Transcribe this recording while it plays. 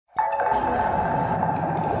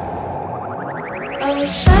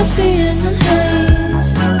wish I'd be in a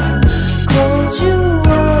haze, called you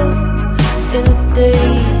up in a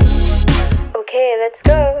daze. Okay, let's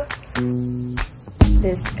go.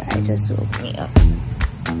 This guy just woke me up.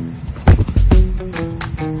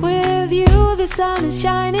 With you, the sun is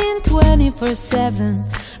shining 24/7.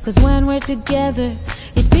 Cause when we're together,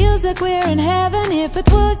 it feels like we're in heaven. If it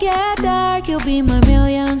will get dark, you'll be my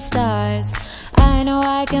million stars. I know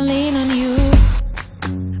I can lean on you.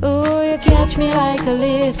 Ooh, you catch me like a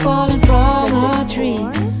leaf falling from a tree.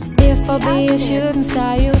 If I'll be a shooting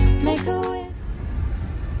star, you make a wish.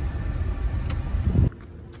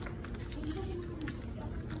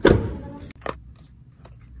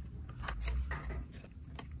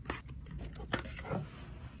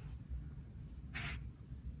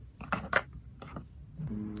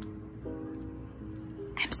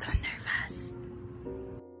 I'm so nervous.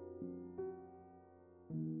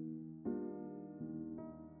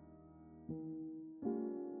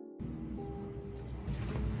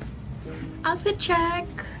 Outfit check.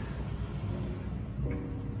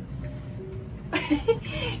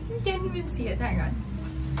 You can't even see it. Hang on.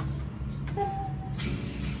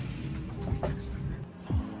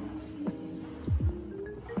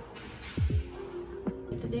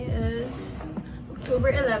 Today is October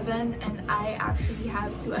 11 and I actually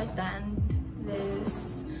have to attend this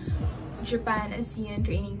Japan ASEAN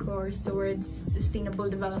training course towards sustainable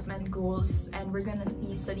development goals, and we're gonna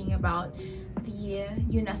be studying about the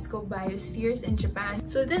UNESCO biospheres in Japan.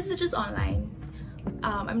 So this is just online.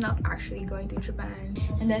 I'm not actually going to Japan,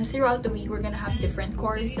 and then throughout the week we're gonna have different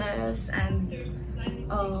courses and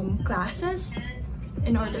classes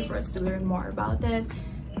in order for us to learn more about it.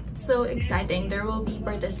 So exciting. There will be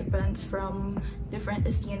participants from different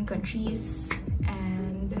ASEAN countries,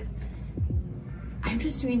 and I'm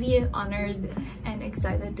just really honored and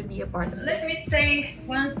excited to be a part of it. Let me say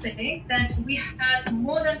one thing, that we had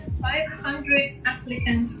more than 500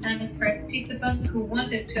 applicants and participants who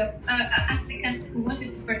wanted to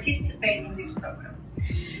participate in this program.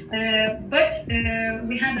 But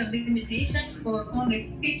we had a limitation for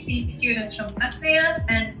only 50 students from ASEAN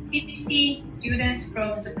and 50 students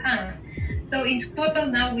from Japan. So in total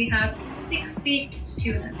now we have 60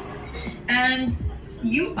 students, and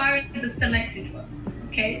you are the selected ones.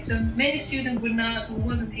 Okay, so many students were not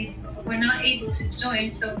able to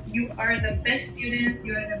join, so you are the best students,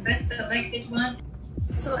 you are the best selected one.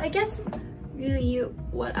 So I guess really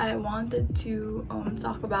what I wanted to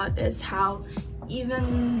talk about is how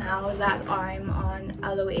even now that I'm on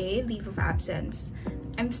LOA, leave of absence,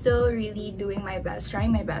 I'm still really doing my best,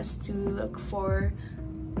 trying my best to look for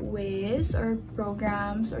ways or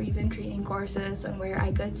programs or even training courses on where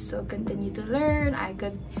I could still continue to learn, I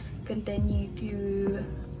could continue to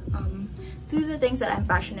do the things that I'm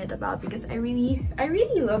passionate about, because I really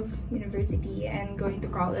love university and going to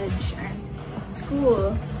college and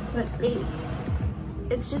school, but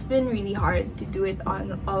it's just been really hard to do it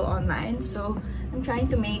all online. So I'm trying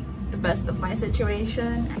to make the best of my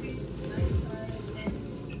situation.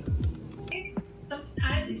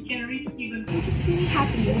 Sometimes it can reach even. I'm just really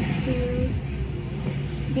happy to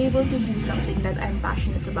be able to do something that I'm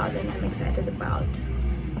passionate about and I'm excited about,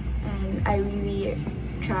 and I really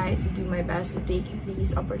try to do my best to take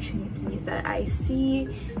these opportunities that I see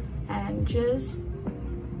and just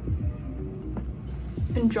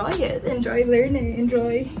enjoy it, enjoy learning,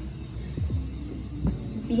 enjoy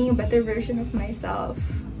being a better version of myself.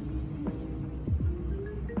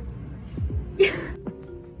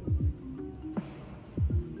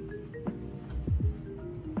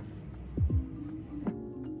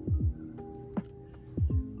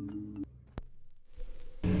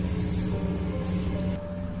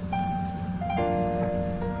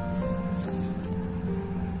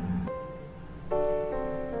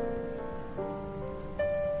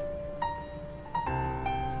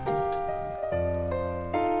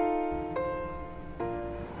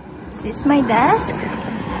 This is my desk,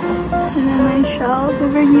 and then my shelf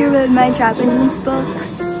over here with my Japanese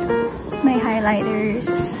books, my highlighters,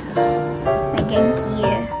 my Genki,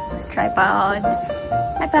 tripod,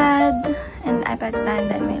 iPad, and iPad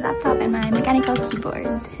stand, and my laptop, and my mechanical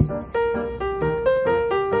keyboard.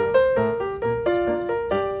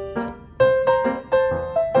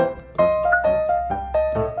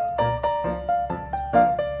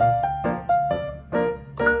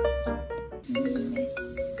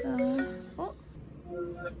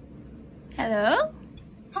 Hello?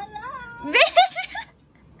 Hello! Wait!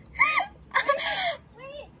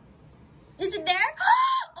 Is it there?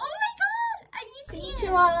 Oh my god! I see you!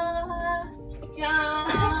 Konnichiwa!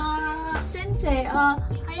 Sensei,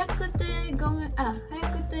 早くてごめん、早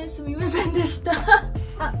くてすみませんでした。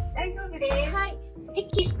大丈夫です。はい。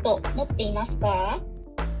ト持っていますか？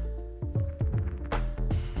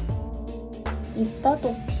行った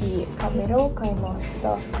時、カメラを買いまし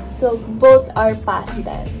た。So both are past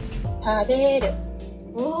tense. 食べる。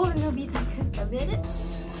おー、伸びたく食べる。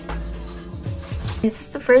This is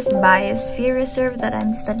the first biosphere reserve that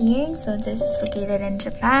I'm studying. So this is located in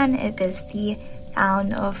Japan. It is the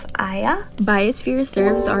town of Aya. Biosphere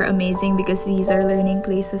reserves are amazing because these are learning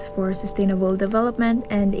places for sustainable development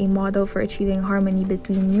and a model for achieving harmony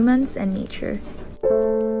between humans and nature.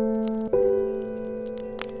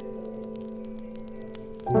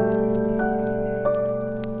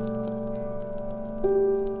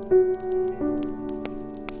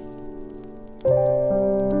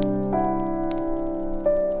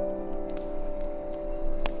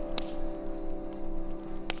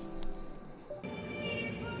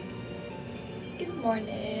 Good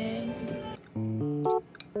morning.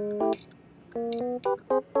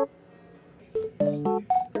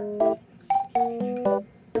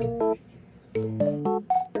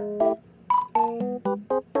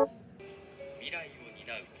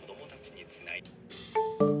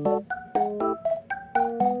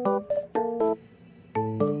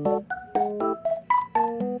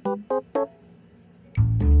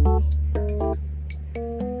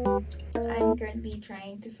 I'm currently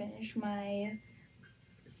trying to finish my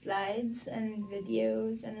slides and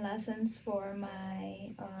videos and lessons for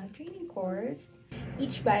my training course.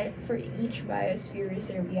 For each biosphere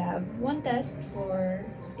reserve, you have one test for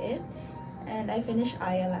it, and I finished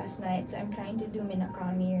Aya last night, so I'm trying to do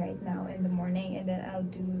Minakami right now in the morning, and then I'll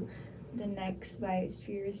do the next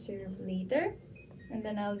biosphere reserve later, and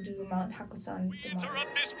then I'll do Mount Hakusan tomorrow.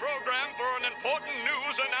 Interrupt this program for an important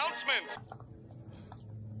news announcement.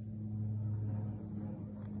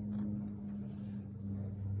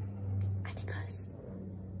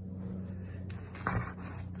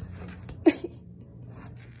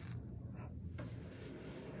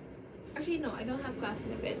 Actually, no, I don't have class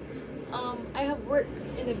in a bit. I have work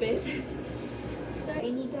in a bit. So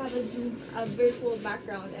I need to have a virtual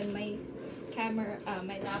background, and my camera,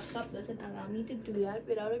 my laptop doesn't allow me to do that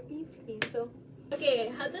without a green screen. So,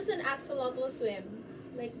 okay, how does an axolotl swim?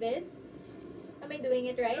 Like this? Am I doing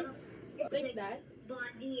it right? Like that?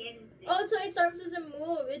 Oh, so its arms doesn't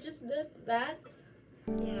move. It just does that.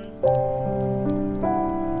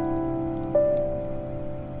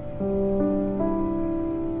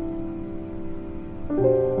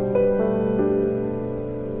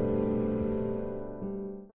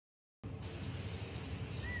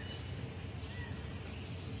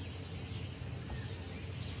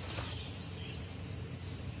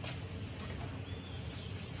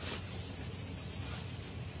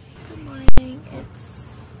 Good morning, it's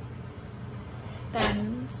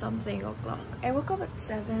 10-something o'clock. I woke up at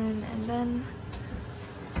 7 and then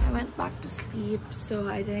I went back to sleep, so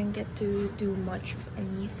I didn't get to do much of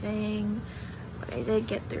anything, but I did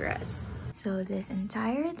get to rest. So this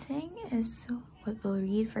entire thing is what we'll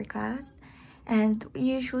read for class, and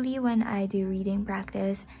usually when I do reading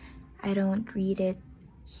practice, I don't read it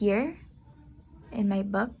here in my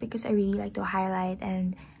book because I really like to highlight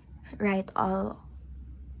and write all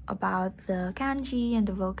about the kanji and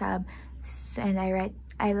the vocab, and I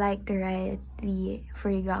like to write the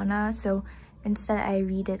furigana, so instead I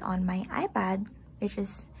read it on my iPad, which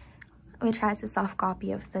has a soft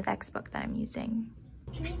copy of the textbook that I'm using.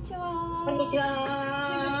 Konnichiwa.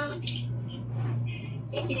 Konnichiwa.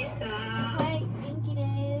 Genki desu ka? Hi, genki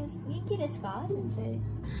desu. Genki desu ka, sensei?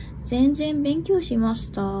 全然勉強しま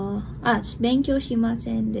した。あ、勉強しま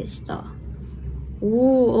せんでした。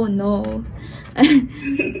Oh no.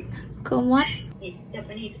 困っ。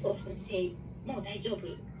Japanese often say もう大丈夫。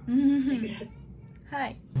は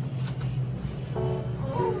い。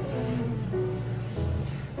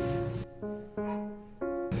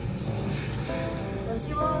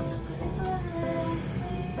私は疲れたです。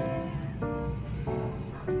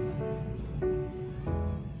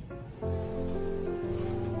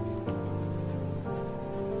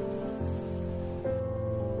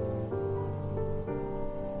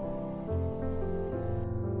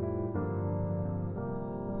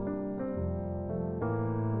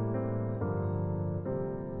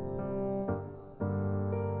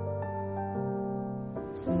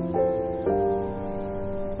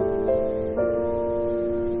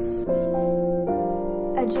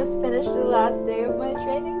I just finished the last day of my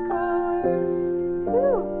training course.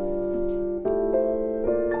 Woo!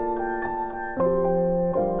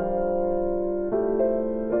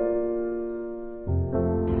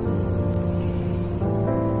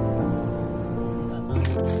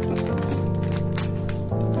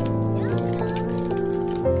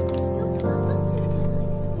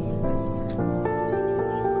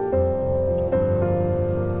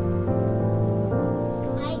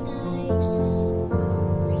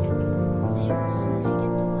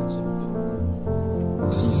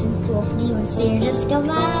 Two of Demon Slayers came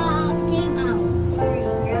out. Sorry.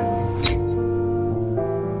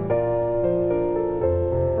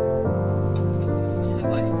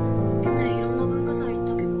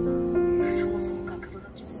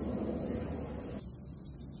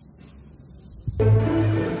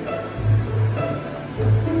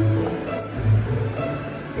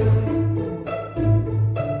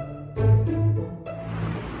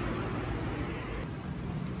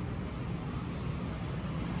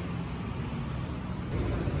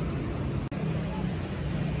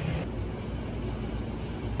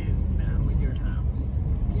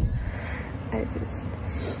 I just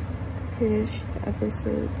finished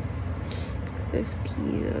episode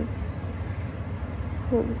 15 of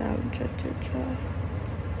Hometown Cha-Cha-Cha.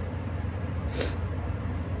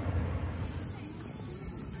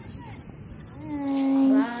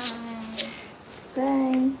 Bye.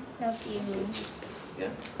 Bye. Love you.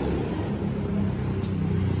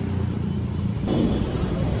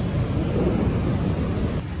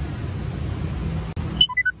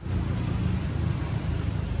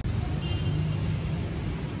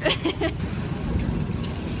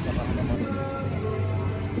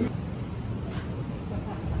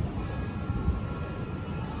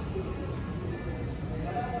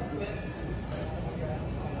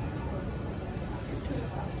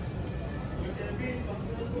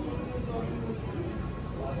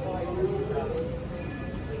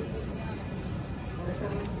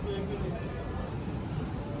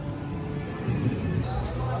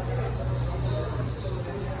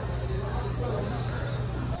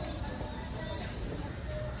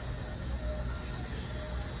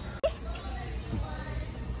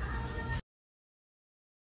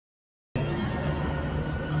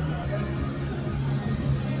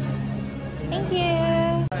 Thank you.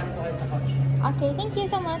 Okay, thank you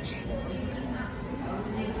so much.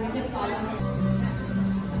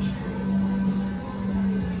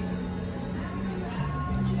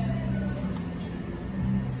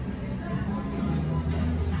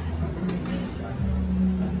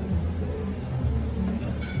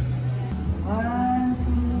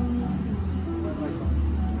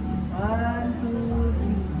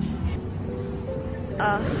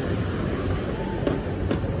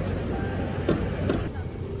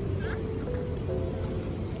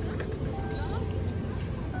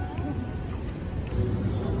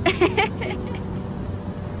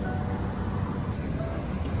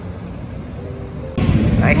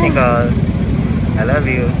 Nice, Nicole. I love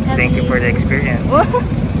you. Thank you for the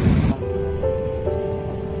experience.